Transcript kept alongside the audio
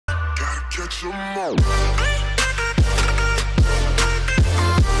Catch 'em all.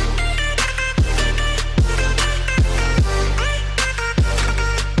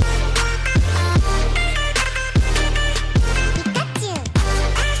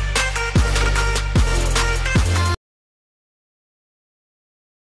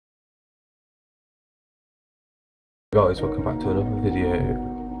 Guys, welcome back to another video,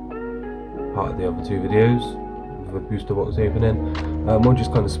 part of the other two videos with a booster box opening. We'll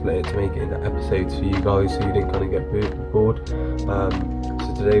just kind of split it to make it into episodes for you guys so you didn't kind of get bored.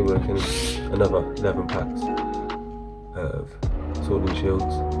 So today we're looking at another 11 packs of Sword and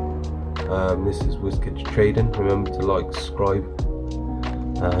Shields. This is WizKids Trading. Remember to like, subscribe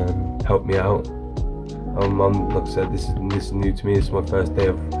and help me out. Like I said, this is new to me. This is my first day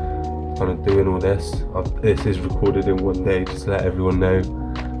of kind of doing all this. This is recorded in one day just to let everyone know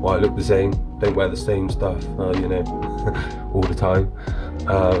why I look the same, don't wear the same stuff, you know, all the time.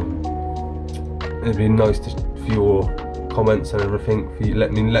 It'd be nice for your comments and everything, for you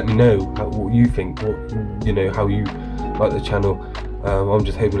let me know what you think, you know, how you like the channel. I'm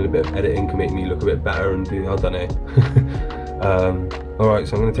just hoping a little bit of editing can make me look a bit better and do, I don't know. Alright,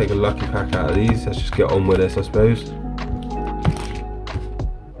 so I'm going to take a lucky pack out of these. Let's just get on with this, I suppose.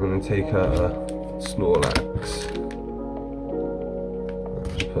 I'm going to take a Snorlax.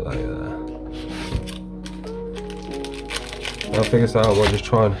 Just put that there. I'll figure this out. I'll just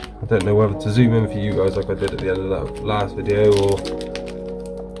try and, I don't know whether to zoom in for you guys like I did at the end of that last video, or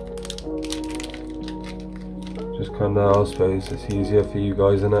just kind of, I suppose it's easier for you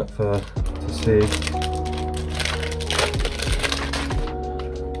guys in it to see.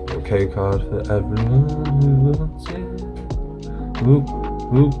 Okay, card for everyone who wants it. Whoop,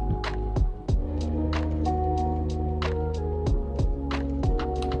 whoop.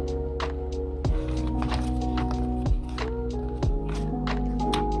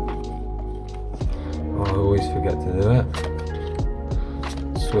 I always forget to do it.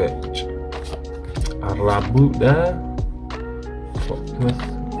 Switch. Arabuda. Coctus.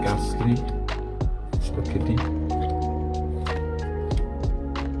 Ghastly. Spaghetti.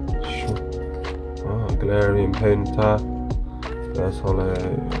 Galarian Ponyta. That's hollow.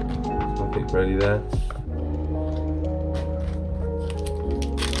 Nothing ready there.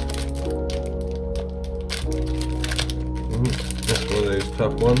 That's one of those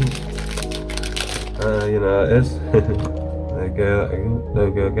tough ones. You know how it is. There you go, there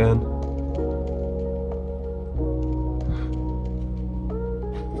we go again.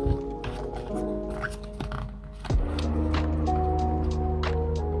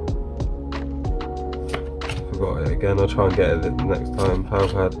 Forgot it again, I'll try and get it the next time.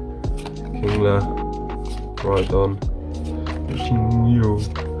 Palpad, Kingler, Rhydon, Chinyo,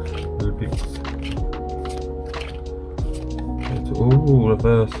 Olympics. Oh,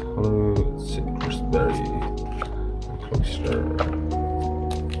 reverse hollow citrus berry, cloister.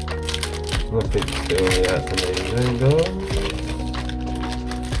 Nothing still yet amazing though.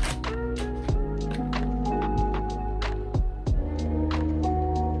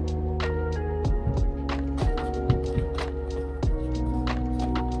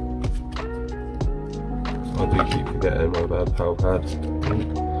 I do keep forgetting my bad Palpad.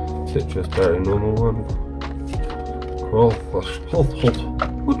 Citrus berry, normal one. Crawfish,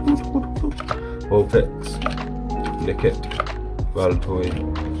 Vulpix, Nickit, Valtoid,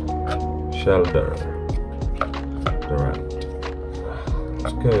 Shelder, Durant.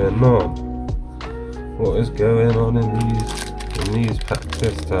 What's going on? What is going on in these packs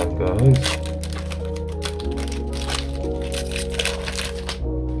this time, guys?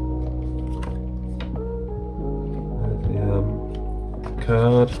 There's the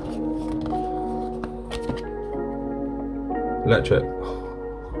card. Electric.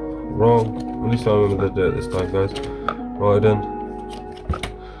 Wrong. At least I remember to do it this time, guys. Rhydon.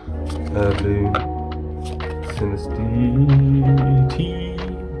 Airblue. Sinistea.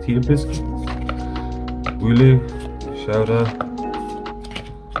 Tea Biscuits. Wooloo. Shouter.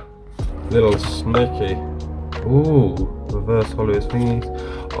 Little Snaky. Ooh. Reverse hollow thingies.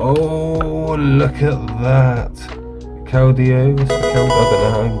 Oh, look at that. Keldeo. What's the Keldeo? I don't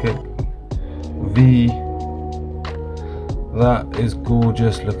know how I can get V. That is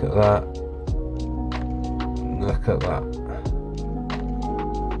gorgeous, look at that. Look at that.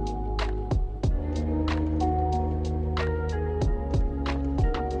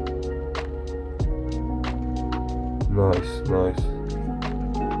 Nice, nice.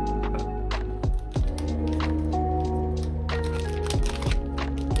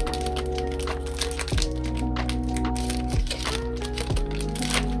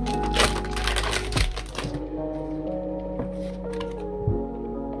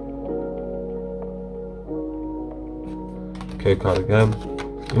 code card again.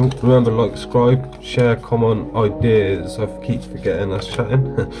 Oh, remember, like, subscribe, share, comment, ideas. I keep forgetting us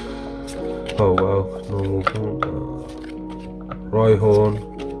chatting. Oh well, normal phone. Rhyhorn,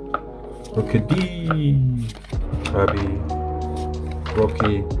 Rookidee, Krabby,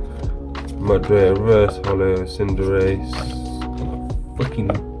 Rocky, Mudray, Reverse Hollow, Cinderace, fucking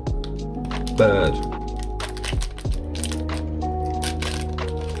bird.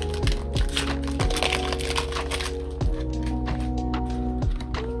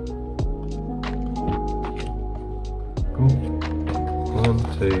 Cool. 1,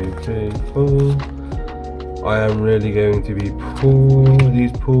 2, 3, 4. I am really going to be pulling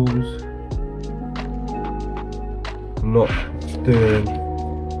these pulls. Not doing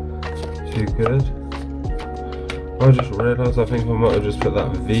too good. I just realised I think I might have just put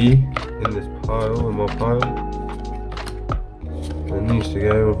that V in this pile, in my pile. It needs to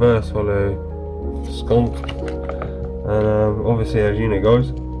go reverse hollow skunk. And obviously, as you know guys,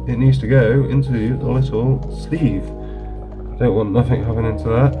 it needs to go into the little sleeve. Don't want nothing happening to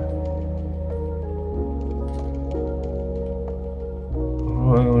that.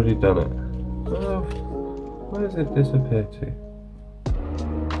 Oh, I already done it. Oh, where does it disappear to?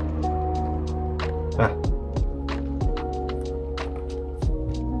 Ah.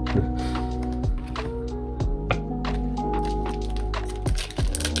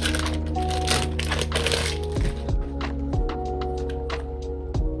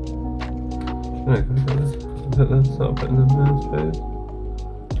 Let's start putting them there, I suppose.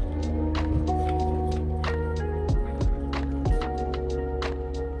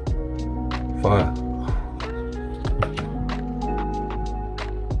 Fire.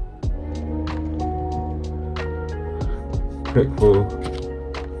 Quick ball.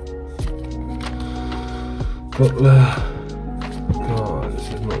 Butler. God, this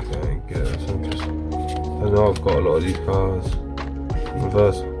is not going good. I know I've got a lot of these cards.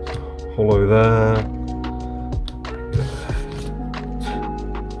 Reverse hollow there.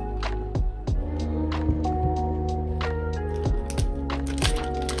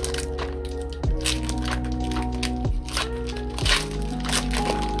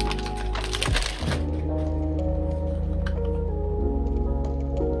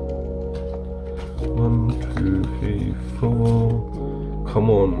 1, 2, 3, 4. Come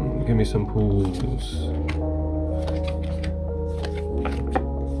on, give me some pulls.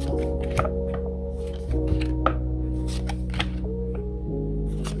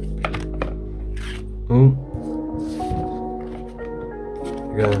 Oh,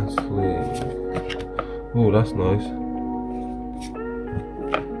 Ghastly. Oh, that's nice.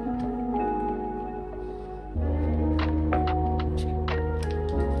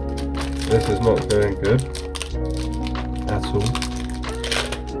 This is not going good at all.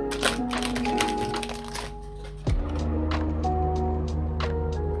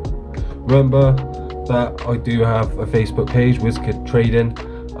 Remember that I do have a Facebook page, WizKid Trading.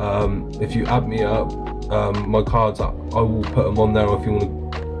 If you add me up, my cards, I will put them on there. If you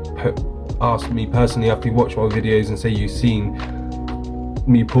want to ask me personally after you watch my videos and say you've seen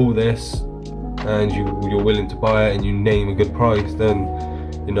me pull this and you're willing to buy it and you name a good price, then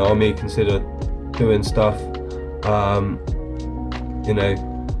you know I may consider doing stuff. You know,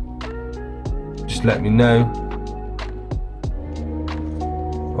 just let me know.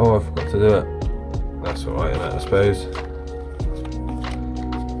 Oh, I forgot to do it. That's alright, I suppose.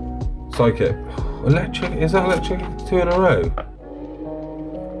 Psychic. Electric? Is that electric 2 in a row?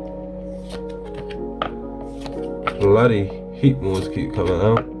 Bloody Heatmores keep coming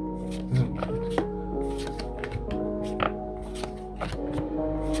out.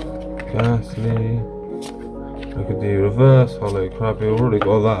 Ghastly. I could do reverse hollow Krabby. I've already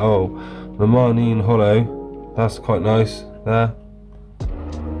got that. Oh, the Marnine hollow. That's quite nice there.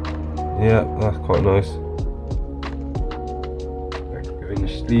 Yeah, that's quite nice. Go in the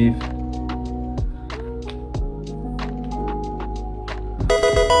sleeve.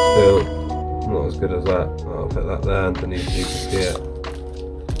 Still not as good as that. I'll put that there underneath so you can see it.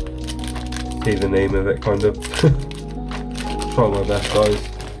 See the name of it, kind of. Try my best, guys.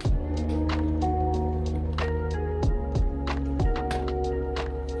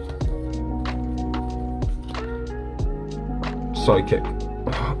 Psychic.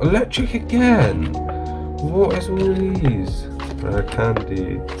 Electric again. What is all these? Rare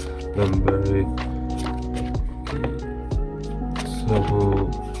candy, Lumberry, Subble,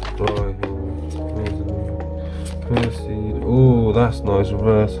 Perseid. Oh, that's nice.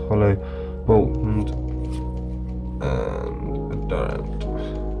 Reverse hollow, Boltund, and Durant.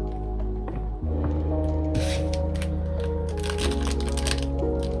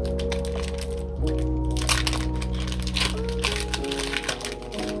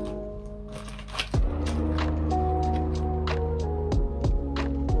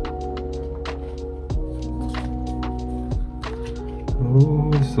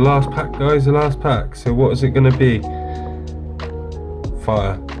 Oh, it's the last pack, guys, the last pack. So what is it going to be?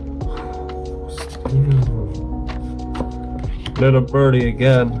 Fire. Little birdie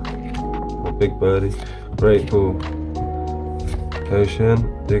again. Or big birdie. Grateful. Potion.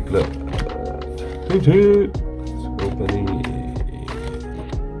 Diglett. Toot toot. Scorpion.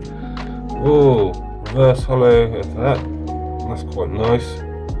 Oh, reverse hollow of that. That's quite nice.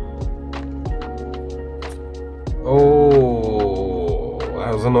 Oh,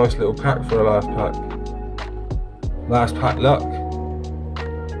 that was a nice little pack for the last pack. Last pack luck.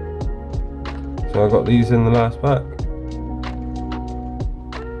 So I got these in the last pack.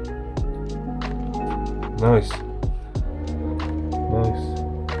 Nice. Nice.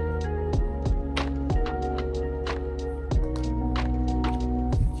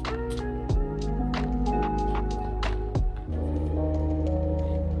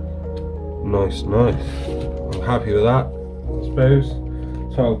 Nice, nice. I'm happy with that, I suppose.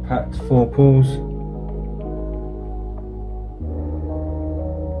 12 packs, 4 pulls.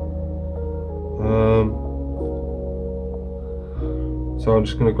 So I'm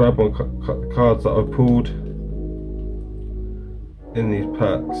just going to grab one, cut the cards that I've pulled in these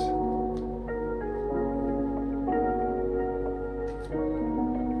packs.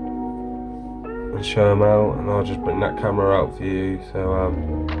 And show them out, and I'll just bring that camera out for you so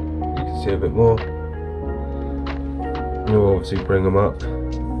you can see a bit more. You'll obviously bring them up.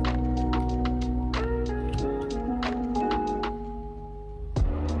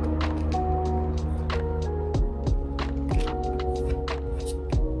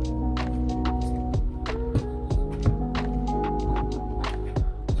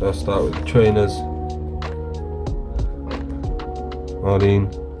 So I'll start with the trainers. Marlene,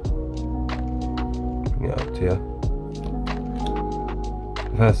 bring it up to you.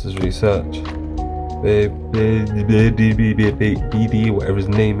 Versus research. BD, whatever his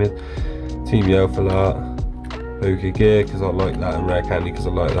name is. Team Yelphalart. Poké Gear, because I like that, and Rare Candy, because I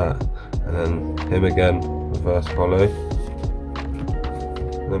like that. And then him again, reverse follow.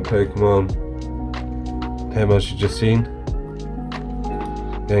 And then Pokemon. Him as you just seen.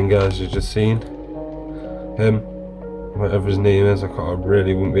 Gengar as you just seen. Him, whatever his name is, I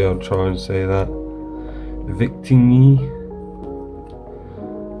really wouldn't be able to try and say that. Victini.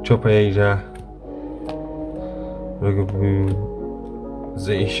 Chopper Asia. Rigaboom,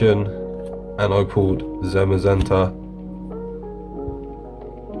 Zacian, and I pulled Zamazenta.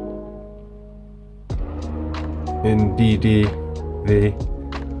 In DDV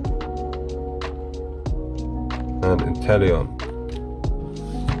and Inteleon.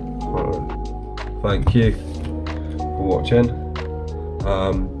 Thank you for watching.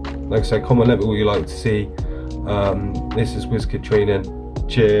 Like I said, comment, let me know what you like to see. This is WizKid Training.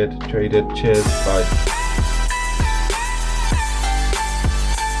 Traded. Cheers, bye.